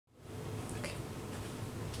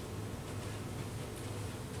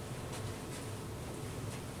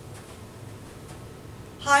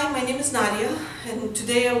Hi, my name is Nadia, and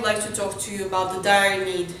today I would like to talk to you about the dire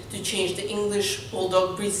need to change the English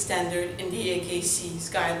Bulldog breed standard in the AKC's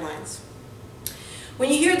guidelines. When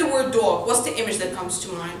you hear the word dog, what's the image that comes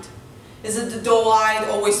to mind? Is it the doe-eyed,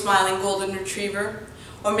 always smiling golden retriever?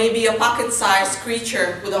 Or maybe a pocket-sized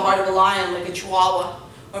creature with the heart of a lion like a chihuahua?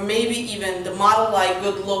 Or maybe even the model-like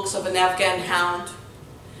good looks of an Afghan hound?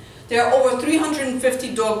 There are over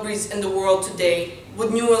 350 dog breeds in the world today,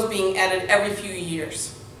 with new ones being added every few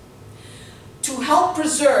years. To help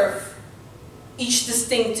preserve each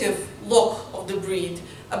distinctive look of the breed,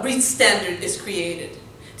 a breed standard is created.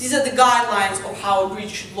 These are the guidelines of how a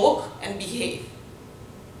breed should look and behave.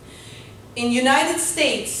 In the United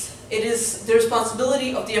States, it is the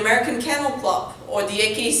responsibility of the American Kennel Club, or the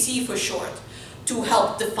AKC for short, to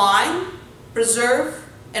help define, preserve,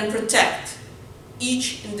 and protect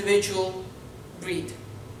each individual breed.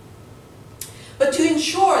 But to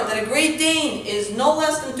ensure that a Great Dane is no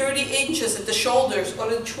less than 30 inches at the shoulders, or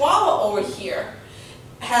the Chihuahua over here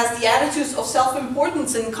has the attitudes of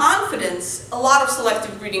self-importance and confidence, a lot of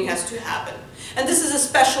selective breeding has to happen. And this is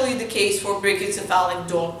especially the case for brachiocephalic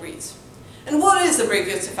dog breeds. And what is a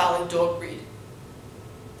brachiocephalic dog breed?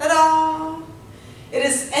 Ta-da! It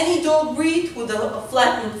is any dog breed with a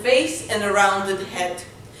flattened face and a rounded head.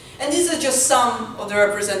 And these are just some of the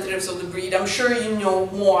representatives of the breed. I'm sure you know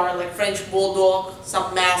more, like French Bulldog,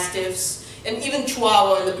 some Mastiffs, and even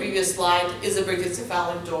Chihuahua in the previous slide is a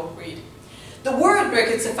brachiocephalic dog breed. The word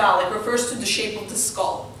brachiocephalic refers to the shape of the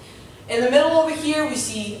skull. In the middle over here we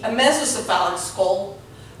see a mesocephalic skull,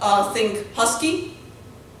 think husky.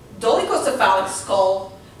 Dolichocephalic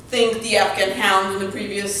skull, think the Afghan hound in the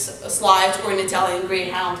previous slides, or an Italian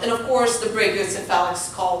greyhound. And of course the brachiocephalic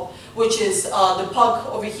skull, which is the pug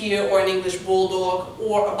over here, or an English Bulldog,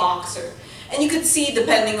 or a boxer. And you could see,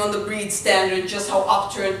 depending on the breed standard, just how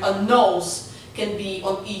upturned a nose can be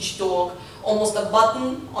on each dog. Almost a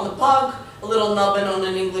button on a pug, a little nubbin on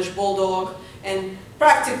an English Bulldog, and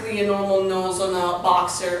practically a normal nose on a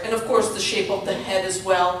boxer. And of course the shape of the head as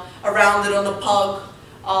well, a rounded on a pug,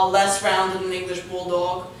 less rounded on an English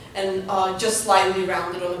Bulldog, and just slightly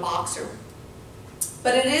rounded on a boxer.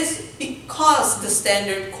 But it is because the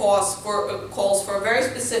standard calls for a very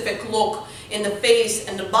specific look in the face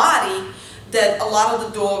and the body that a lot of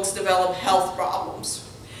the dogs develop health problems,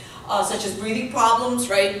 such as breathing problems,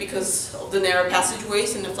 right, because of the narrow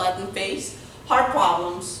passageways and the flattened face, heart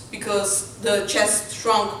problems because the chest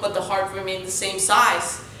shrunk but the heart remained the same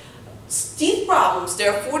size, teeth problems.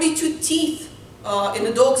 There are 42 teeth in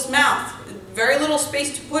the dog's mouth, very little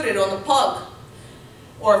space to put it on the pug,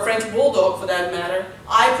 or a French Bulldog for that matter.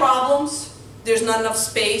 Eye problems, there's not enough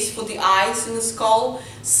space for the eyes in the skull.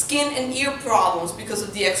 Skin and ear problems because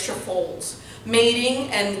of the extra folds.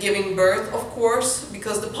 Mating and giving birth, of course,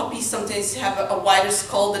 because the puppies sometimes have a wider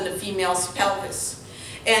skull than the female's pelvis.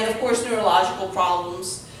 And of course neurological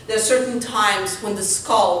problems. There are certain times when the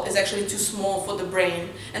skull is actually too small for the brain,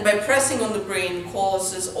 and by pressing on the brain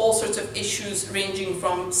causes all sorts of issues ranging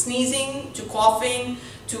from sneezing to coughing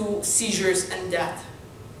to seizures and death.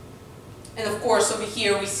 And of course over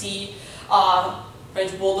here we see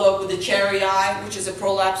French Bulldog with the cherry eye, which is a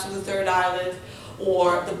prolapse of the third eyelid,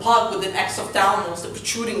 or the pug with an exophthalmos, the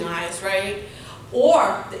protruding eyes, right?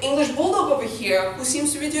 Or the English Bulldog over here, who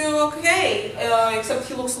seems to be doing okay, except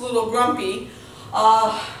he looks a little grumpy.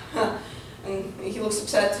 And he looks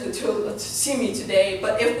upset to see me today.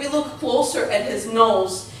 But if we look closer at his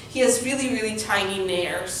nose, he has really tiny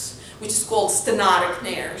nares, which is called stenotic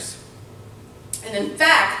nares. And in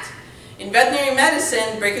fact, in veterinary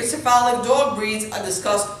medicine, brachiocephalic dog breeds are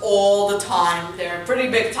discussed all the time. They're a pretty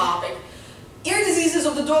big topic. Ear diseases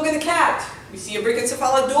of the dog and the cat, we see a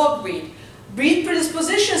brachiocephalic dog breed. Breed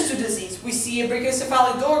predispositions to disease, we see a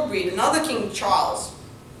brachiocephalic dog breed, another King Charles.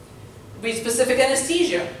 Breed-specific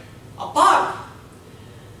anesthesia, a pug.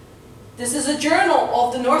 This is a journal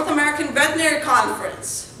of the North American Veterinary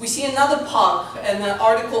Conference. We see another pug and an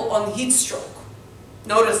article on heat stroke.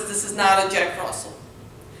 Notice this is not a Jack Russell.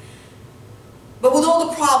 But with all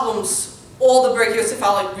the problems all the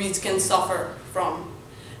brachiocephalic breeds can suffer from,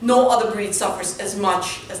 no other breed suffers as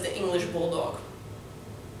much as the English Bulldog.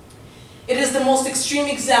 It is the most extreme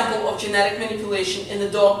example of genetic manipulation in the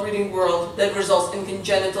dog breeding world that results in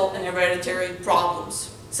congenital and hereditary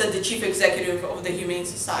problems, said the chief executive of the Humane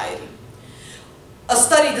Society. A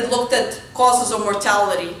study that looked at causes of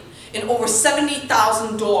mortality in over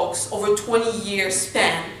 70,000 dogs over a 20-year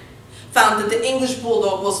span found that the English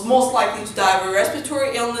Bulldog was most likely to die of a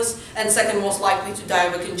respiratory illness and second most likely to die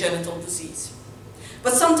of a congenital disease.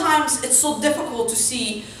 But sometimes it's so difficult to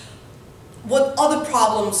see what other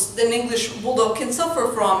problems an English Bulldog can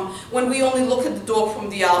suffer from when we only look at the dog from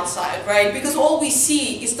the outside, right? Because all we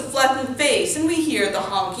see is the flattened face, and we hear the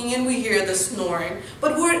honking and we hear the snoring.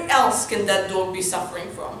 But where else can that dog be suffering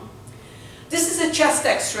from? This is a chest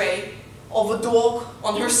x-ray of a dog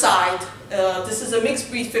on her side. This is a mixed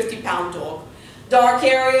breed 50-pound dog. Dark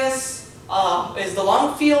areas is the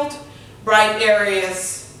lung field, bright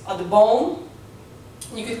areas are the bone.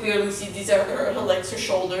 You can clearly see these are her legs, her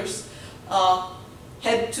shoulders.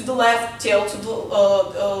 Head to the left, tail to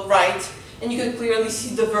the right, and you can clearly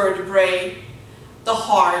see the vertebrae, the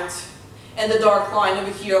heart, and the dark line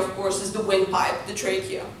over here, of course, is the windpipe, the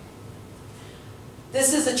trachea.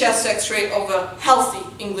 This is a chest x-ray of a healthy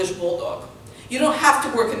English Bulldog. You don't have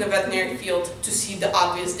to work in the veterinary field to see the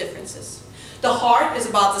obvious differences. The heart is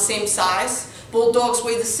about the same size. Bulldogs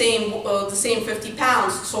weigh the same 50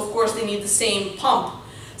 pounds, so of course they need the same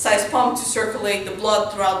size pump to circulate the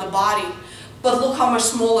blood throughout the body. But look how much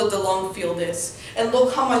smaller the lung field is, and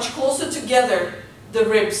look how much closer together the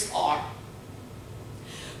ribs are.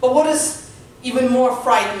 But what is even more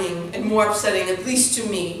frightening and more upsetting, at least to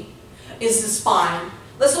me, is the spine.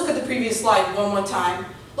 Let's look at the previous slide one more time.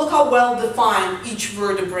 Look how well defined each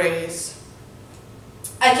vertebrae is.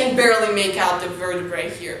 I can barely make out the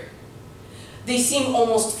vertebrae here. They seem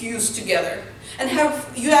almost fused together. And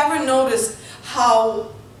have you ever noticed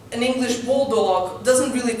how an English Bulldog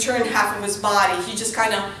doesn't really turn half of his body? He just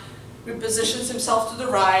kind of repositions himself to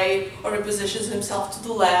the right or repositions himself to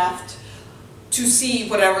the left to see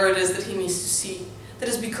whatever it is that he needs to see. That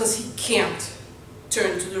is because he can't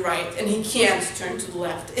turn to the right and he can't turn to the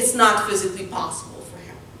left. It's not physically possible for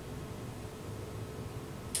him.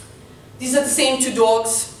 These are the same two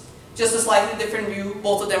dogs, just a slightly different view.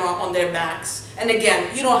 Both of them are on their backs. And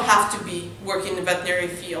again, you don't have to be working in the veterinary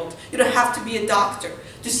field. You don't have to be a doctor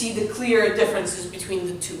to see the clear differences between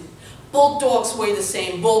the two. Both dogs weigh the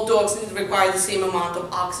same. Both dogs require the same amount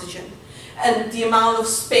of oxygen. And the amount of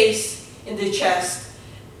space in the chest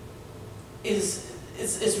is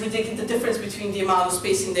ridiculous. The difference between the amount of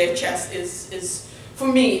space in their chest is for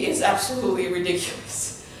me, is absolutely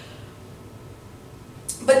ridiculous.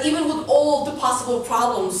 But even with all of the possible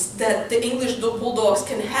problems that the English Bulldogs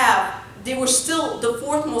can have, they were still the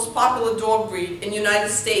 4th most popular dog breed in the United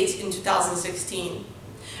States in 2016.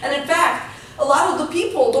 And in fact, a lot of the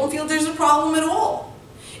people don't feel there's a problem at all.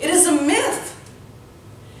 It is a myth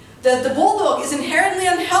that the Bulldog is inherently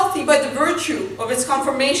unhealthy by the virtue of its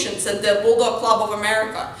conformations at the Bulldog Club of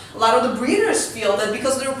America. A lot of the breeders feel that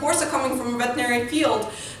because the reports are coming from a veterinary field,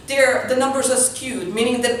 the numbers are skewed,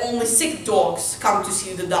 meaning that only sick dogs come to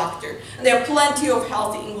see the doctor. And there are plenty of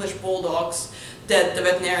healthy English Bulldogs that the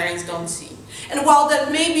veterinarians don't see. And while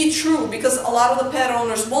that may be true, because a lot of the pet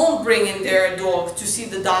owners won't bring in their dog to see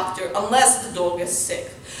the doctor unless the dog is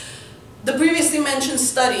sick, the previously mentioned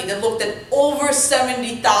study that looked at over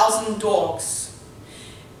 70,000 dogs,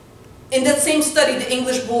 in that same study, the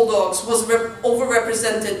English Bulldogs was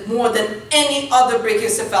overrepresented more than any other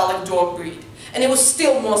brachycephalic dog breed, and it was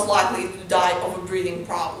still most likely to die of a breathing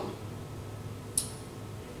problem.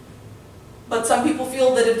 But some people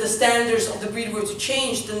feel that if the standards of the breed were to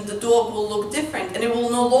change, then the dog will look different, and it will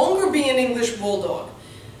no longer be an English Bulldog.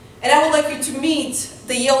 And I would like you to meet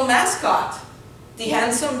the Yale mascot, the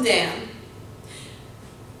Handsome Dan.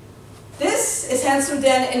 This is Handsome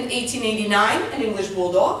Dan in 1889, an English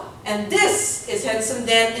Bulldog, and this is Handsome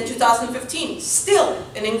Dan in 2015, still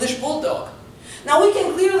an English Bulldog. Now we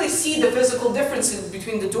can clearly see the physical differences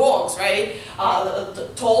between the dogs, right? The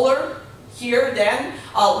taller here Dan,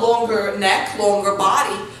 longer neck, longer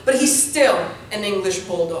body, but he's still an English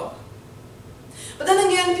Bulldog. But then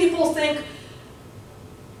again, people think,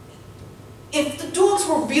 if the dogs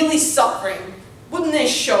were really suffering, wouldn't they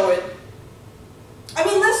show it? I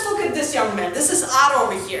mean, let's look at this young man. This is Otto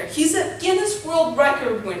over here. He's a Guinness World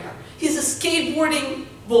Record winner. He's a skateboarding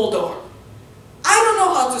bulldog. I don't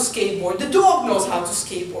know how to skateboard. The dog knows how to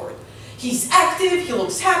skateboard. He's active, he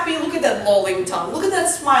looks happy. Look at that lolling tongue. Look at that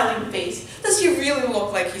smiling face. Does he really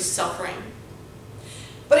look like he's suffering?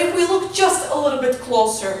 But if we look just a little bit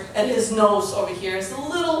closer at his nose over here, his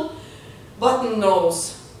little button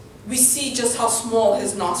nose, we see just how small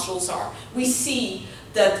his nostrils are. We see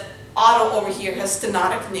that Otto over here has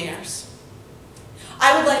stenotic nares.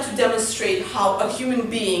 I would like to demonstrate how a human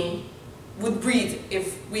being would breathe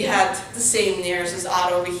if we had the same nares as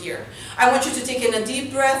Otto over here. I want you to take in a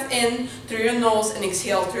deep breath in through your nose and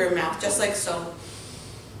exhale through your mouth, just like so.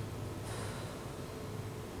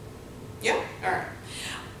 Yeah? Alright.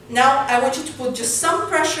 Now I want you to put just some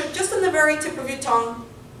pressure, just on the very tip of your tongue,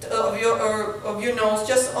 of your nose,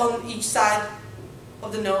 just on each side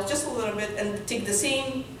of the nose, just a little bit, and take the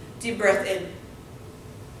same Deep breath in.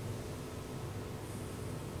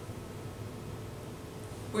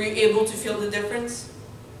 Were you able to feel the difference?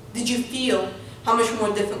 Did you feel how much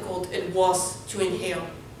more difficult it was to inhale?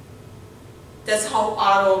 That's how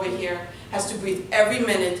Otto over here has to breathe every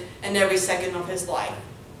minute and every second of his life.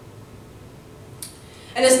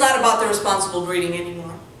 And it's not about the responsible breathing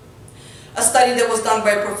anymore. A study that was done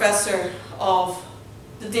by a professor of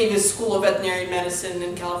the Davis School of Veterinary Medicine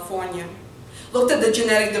in California looked at the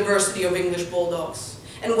genetic diversity of English Bulldogs,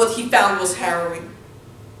 and what he found was harrowing.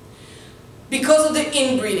 Because of the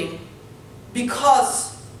inbreeding,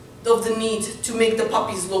 because of the need to make the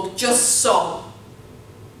puppies look just so,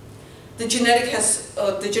 the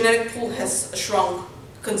genetic pool has shrunk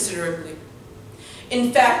considerably.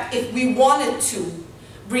 In fact, if we wanted to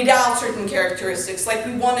breed out certain characteristics, like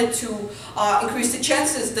we wanted to increase the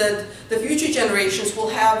chances that the future generations will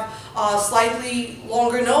have slightly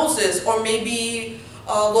longer noses, or maybe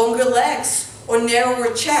longer legs, or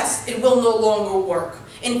narrower chests, it will no longer work.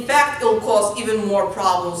 In fact, it will cause even more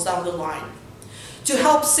problems down the line. To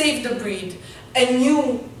help save the breed, a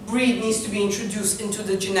new breed needs to be introduced into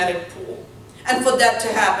the genetic pool. And for that to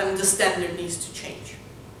happen, the standard needs to change.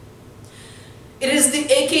 It is the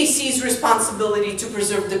AKC's responsibility to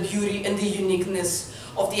preserve the beauty and the uniqueness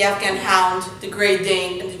of the Afghan Hound, the Great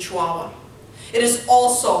Dane, and the Chihuahua. It is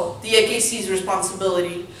also the AKC's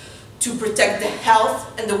responsibility to protect the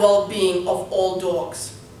health and the well-being of all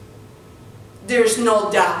dogs. There is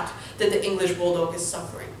no doubt that the English Bulldog is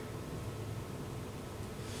suffering.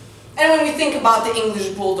 And when we think about the English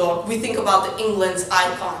Bulldog, we think about the England's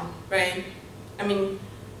icon, right? I mean,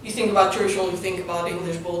 you think about Churchill, you think about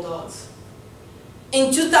English Bulldogs.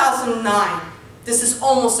 In 2009, this is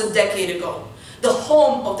almost a decade ago, the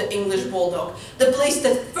home of the English Bulldog, the place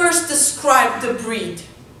that first described the breed,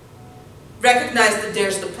 recognized that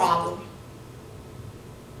there's the problem.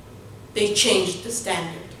 They changed the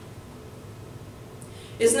standard.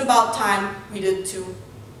 Isn't it about time we did too?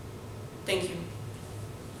 Thank you.